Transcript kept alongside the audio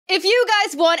If you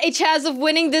guys want a chance of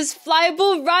winning this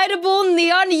flyable, rideable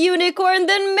neon unicorn,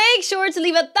 then make sure to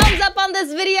leave a thumbs up on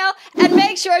this video and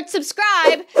make sure to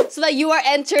subscribe so that you are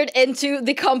entered into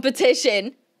the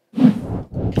competition.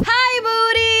 Hi,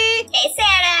 Moody! Hey,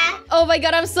 Sanna! Oh my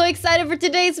god, I'm so excited for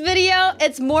today's video.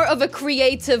 It's more of a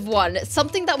creative one.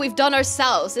 Something that we've done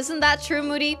ourselves. Isn't that true,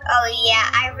 Moody? Oh yeah,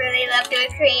 I really love doing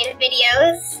creative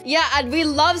videos. Yeah, and we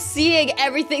love seeing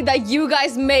everything that you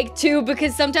guys make too,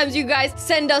 because sometimes you guys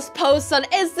send us posts on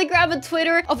Instagram and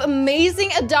Twitter of amazing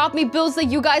Adopt Me builds that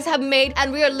you guys have made, and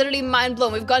we are literally mind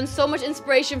blown. We've gotten so much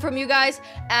inspiration from you guys,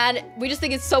 and we just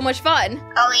think it's so much fun.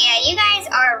 Oh yeah, you guys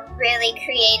are really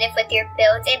creative with your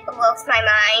builds. It blows my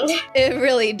mind. It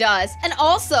really does. And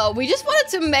also, we just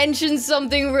wanted to mention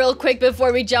something real quick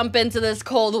before we jump into this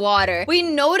cold water. We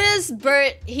noticed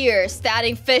Bert here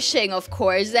standing fishing, of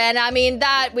course, and I mean,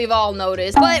 that we've all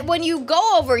noticed. But when you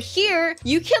go over here,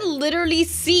 you can literally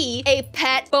see a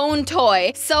pet bone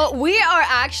toy. So we are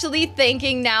actually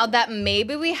thinking now that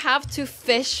maybe we have to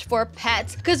fish for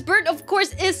pets, because Bert, of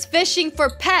course, is fishing for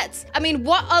pets. I mean,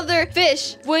 what other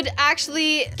fish would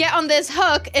actually get on this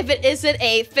hook if it isn't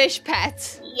a fish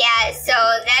pet? Yeah, so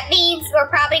that means we're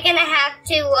probably gonna have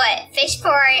to, fish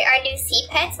for our new sea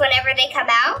pets whenever they come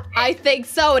out? I think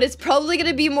so. It is probably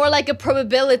gonna be more like a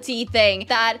probability thing,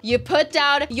 that you put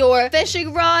down your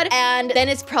fishing rod and then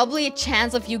it's probably a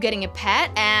chance of you getting a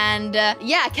pet. And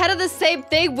yeah, kind of the same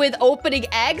thing with opening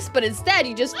eggs, but instead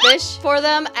you just fish for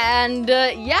them and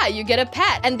yeah, you get a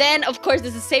pet. And then, of course,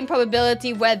 there's the same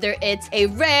probability whether it's a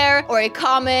rare or a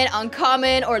common,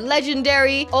 uncommon, or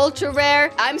legendary, ultra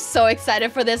rare. I'm so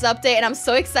excited for this update, and I'm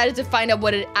so excited to find out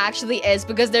what it actually is,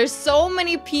 because there's so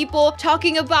many people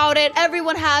talking about it.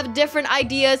 Everyone have different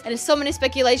ideas and there's so many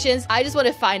speculations. I just want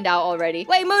to find out already.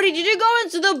 Wait, Moody, did you go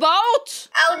into the boat?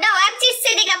 Oh no, I'm just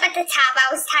sitting up at the top.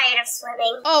 I was tired of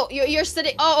swimming. Oh, you're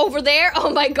sitting over there? Oh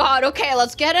my god. Okay,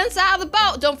 let's get inside the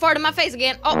boat. Don't fart in my face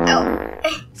again. Oh.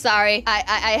 Sorry,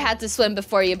 I had to swim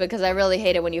before you because I really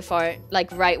hate it when you fart,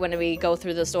 like right when we go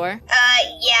through the store.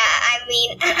 Yeah, I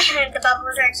mean, the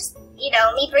bubbles are just, you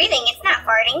know, me breathing. It's not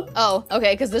farting. Oh,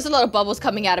 okay, because there's a lot of bubbles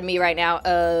coming out of me right now.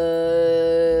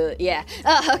 Yeah.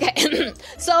 Okay.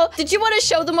 So, did you want to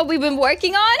show them what we've been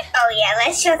working on? Oh yeah,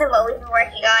 let's show them what we've been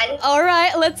working on. All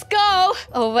right, let's go.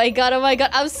 Oh my god,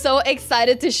 I'm so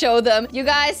excited to show them. You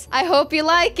guys, I hope you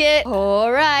like it.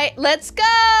 All right, let's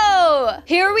go.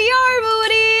 Here we are,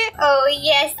 Moody. Oh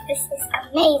yes, this is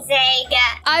amazing.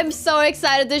 I'm so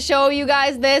excited to show you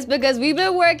guys this because we've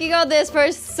been working on this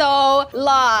for so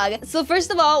long. So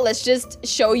first of all, let's just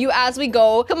show you as we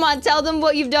go. Come on, tell them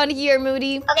what you've done here,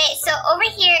 Moody. Okay, so over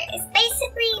here is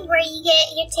basically where you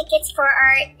get your tickets for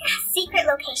our secret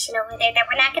location over there that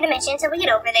we're not going to mention until we get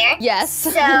over there. Yes.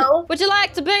 So, would you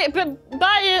like to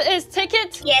buy his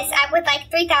ticket? Yes, I would like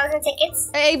 3,000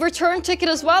 tickets. A return ticket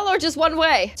as well, or just one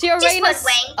way? To your just one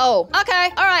way. Oh, okay.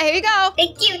 All right, here you go.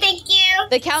 Thank you, thank you.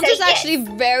 The counter's actually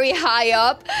very high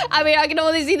up. I mean, I can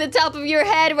only see the top of your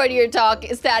head when you're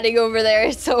standing over there.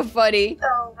 It's so funny.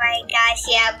 Oh my gosh,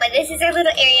 yeah, but this is our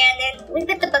little area, and then we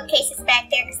put the bookcases back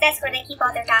there because that's where they keep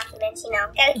all their documents, you know.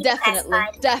 Gotta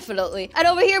keep Definitely. And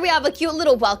over here we have a cute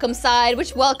little welcome side,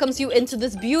 which welcomes you into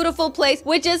this beautiful place,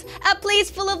 which is a place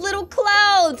full of little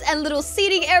clouds and little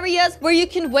seating areas where you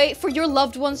can wait for your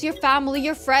loved ones, your family,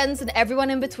 your friends, and everyone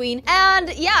in between.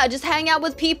 And yeah, just hang out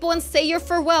with people and say your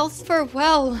farewells.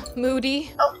 Farewell,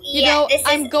 Moody. Oh, you know,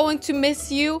 I'm going to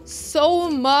miss you so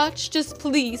much. Just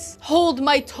please hold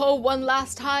my toe one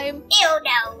last time. Ew,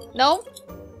 no. No?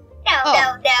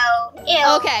 No.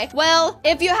 Ew. Okay, well,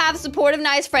 if you have supportive,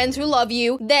 nice friends who love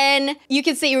you, then you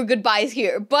can say your goodbyes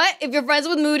here. But if you're friends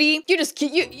with Moody, you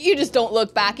just don't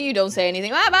look back and you don't say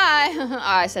anything. Bye-bye.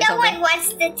 I said something. No one wants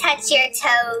to touch your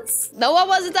toes. No one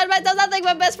wants to touch my toes. I think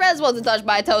my best friends want to touch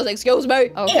my toes. Excuse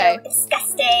me. Okay. Ew,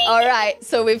 disgusting. All right,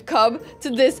 so we've come to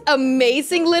this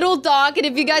amazing little dock, and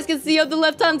if you guys can see on the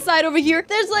left-hand side over here,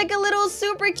 there's like a little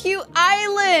super cute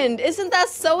island. Isn't that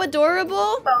so adorable?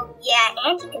 Oh, yeah,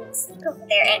 and you can sleep over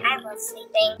there, and I love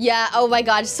sleeping. Yeah, oh my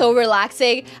god, so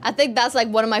relaxing. I think that's like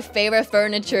one of my favorite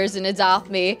furnitures in Adopt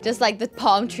Me. Just like the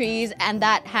palm trees and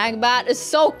that hangmat is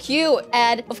so cute.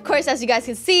 And of course, as you guys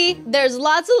can see, there's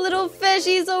lots of little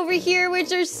fishies over here,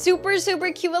 which are super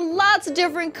cute and lots of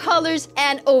different colors.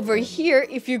 And over here,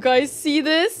 if you guys see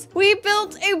this, we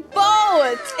built a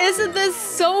boat. Isn't this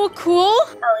so cool?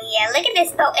 Oh yeah, look at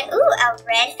this boat. And ooh, a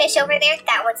red fish over there.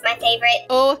 That one's my favorite.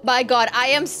 Oh my god, I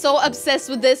am so obsessed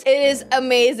with this. It is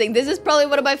amazing. This is probably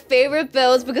one of my favorite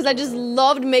builds because I just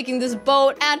loved making this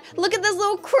boat. And look at this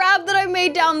little crab that I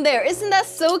made down there. Isn't that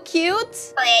so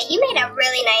cute? Oh yeah, you made a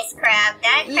really nice crab.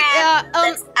 That crab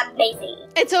looks amazing.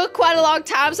 It took quite a long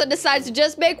time, so I decided to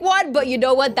just make one. But you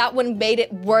know what? That one made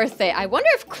it worth it. I wonder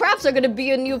if crabs are gonna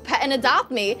be a new pet and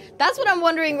adopt me. That's what I'm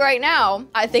wondering right now.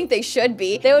 I think they should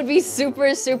be. They would be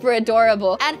super, super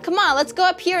adorable. And come on, let's go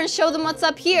up here and show them what's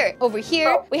up here. Over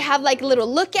here, we have like a little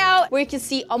lookout where you can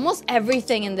see almost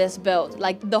everything in this build.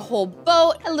 Like the whole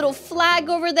boat, a little flag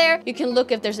over there. You can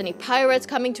look if there's any pirates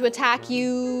coming to attack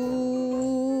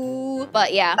you.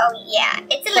 But yeah. Oh yeah,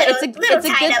 it's a little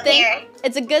tight up here.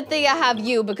 It's a good thing I have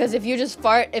you, because if you just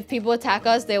fart, if people attack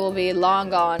us, they will be long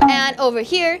gone. And over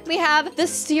here, we have the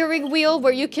steering wheel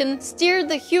where you can steer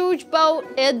the huge boat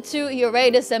into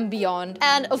Uranus and beyond.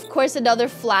 And of course, another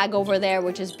flag over there,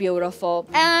 which is beautiful.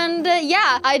 And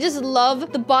yeah, I just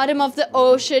love the bottom of the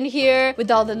ocean here with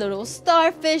all the little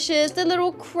starfishes, the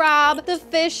little crab, the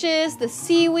fishes, the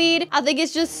seaweed. I think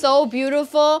it's just so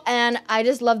beautiful. And I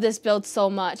just love this build so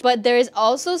much. But there is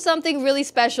also something really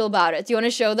special about it. Do you want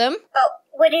to show them? Oh.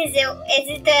 What is it?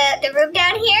 Is it the room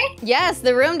down here? Yes,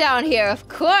 the room down here, of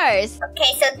course.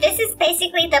 Okay, so this is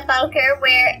basically the bunker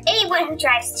where anyone who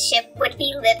drives the ship would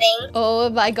be living.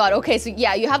 Oh my god. Okay, so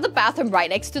yeah, you have the bathroom right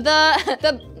next to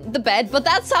the bed, but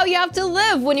that's how you have to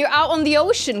live when you're out on the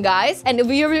ocean, guys. And if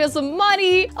you have some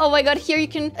money, oh my god,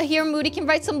 here Moody can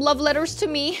write some love letters to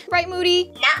me. Right,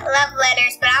 Moody? Not love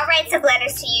letters, but I'll write some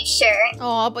letters to you, sure.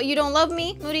 Oh, but you don't love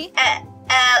me, Moody?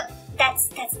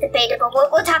 That's debatable.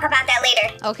 We'll talk about that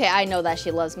later. Okay, I know that she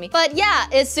loves me. But yeah,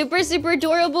 it's super, super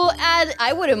adorable, and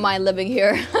I wouldn't mind living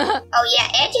here. Oh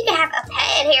yeah, and you can have a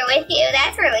pet in here with you.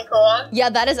 That's really cool. Yeah,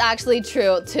 that is actually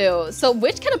true, too. So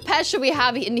which kind of pet should we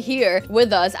have in here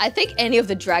with us? I think any of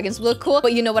the dragons would look cool,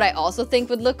 but you know what I also think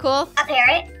would look cool? A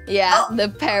parrot? Yeah, the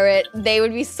parrot. They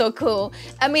would be so cool.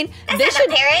 I mean, they should...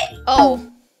 a parrot?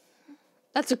 Oh,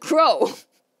 that's a crow.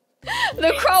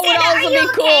 The crow would also be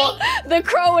cool. The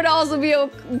crow would also be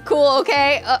cool,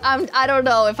 okay? I don't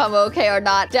know if I'm okay or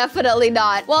not. Definitely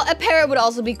not. Well, a parrot would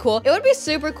also be cool. It would be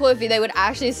super cool if they would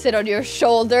actually sit on your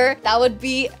shoulder. That would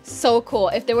be so cool.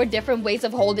 If there were different ways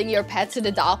of holding your pets and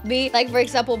adopt me. Like, for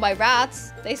example, my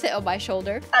rats, they sit on my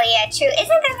shoulder. Oh, yeah, true. Isn't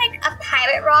there like a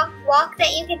pirate walk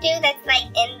that you could do that's like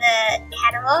in the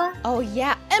catalog? Oh,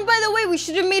 yeah. And by the way, we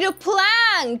should have made a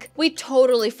plank. We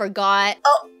totally forgot.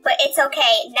 Oh. But it's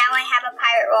okay. Now I have a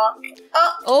pirate walk.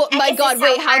 Oh my god,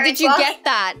 wait, how did you get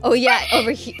that? Oh yeah, over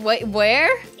here. Wait,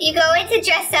 where? You go into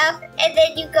dress up, and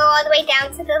then you go all the way down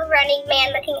to the Running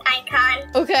Man looking icon.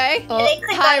 Okay. And then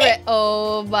click pirate. on it.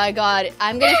 Oh my god.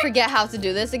 I'm gonna forget how to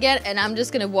do this again, and I'm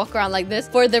just gonna walk around like this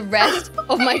for the rest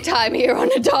of my time here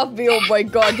on Adopt Me. Oh my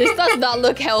god, this does not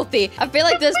look healthy. I feel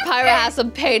like this pirate has some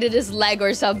pain in his leg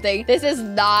or something. This is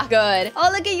not good.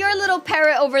 Oh, look at your little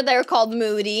parrot over there called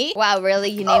Moody. Wow, really?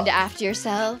 You named it after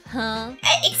yourself, huh?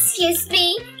 Excuse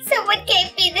me. Someone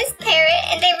gave me this parrot,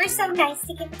 and they were so nice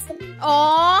to give it to me.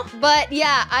 Aw, but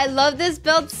yeah, I love this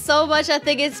build so much. I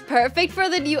think it's perfect for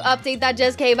the new update that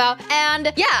just came out.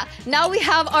 And yeah, now we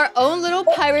have our own little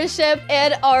pirate ship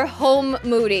in our home,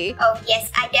 Moody. Oh yes,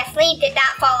 I definitely did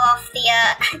not fall off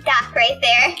the dock right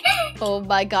there. Oh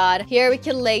my god. Here we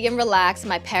can lay and relax.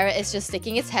 My parrot is just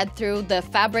sticking its head through the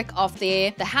fabric of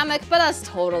the hammock, but that's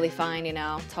totally fine, you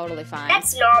know, totally fine.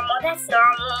 That's normal, that's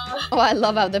normal. Oh, I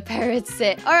love how the parrots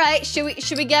sit. All right, should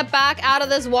we get back out of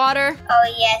this water?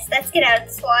 Oh yes, let's get out of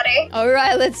this water. All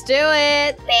right, let's do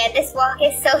it. Man, this walk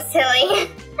is so silly.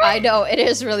 I know, it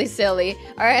is really silly.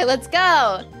 All right, let's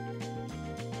go.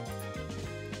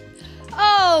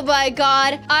 Oh my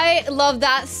god, I love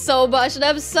that so much, and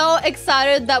I'm so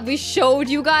excited that we showed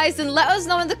you guys. And let us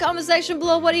know in the comment section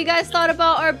below what you guys thought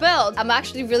about our build. I'm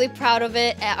actually really proud of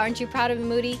it. Aren't you proud of it,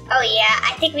 Moody? Oh yeah,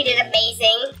 I think we did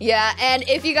amazing. Yeah, and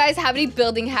if you guys have any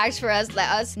building hacks for us, let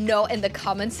us know in the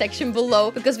comment section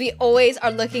below, because we always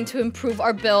are looking to improve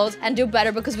our build and do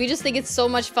better, because we just think it's so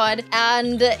much fun.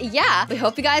 And yeah, we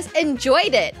hope you guys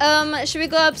enjoyed it. Should we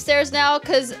go upstairs now?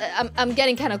 Because I'm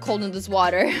getting kind of cold in this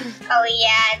water. Oh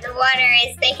yeah, the water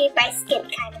is making my skin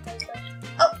kind of into it.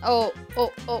 Oh.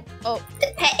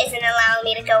 The pet isn't allowing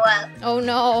me to go up. Oh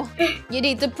no. You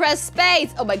need to press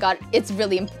space. Oh my god, it's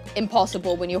really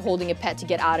impossible when you're holding a pet to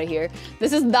get out of here.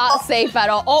 This is not safe at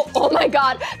all. Oh my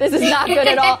god, this is not good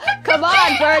at all. Come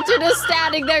on, birds are just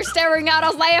standing there staring at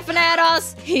us, laughing at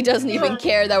us. He doesn't even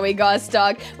care that we got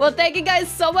stuck. Well, thank you guys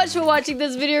so much for watching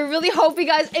this video. Really hope you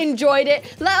guys enjoyed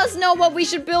it. Let us know what we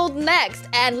should build next,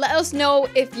 and let us know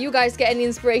if you guys get any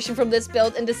inspiration from this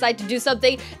build and decide to do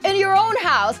something in your own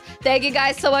house. Thank you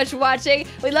guys so much for watching.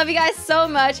 We love you guys so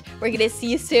much. We're gonna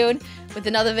see you soon with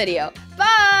another video. Bye!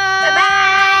 Bye-bye!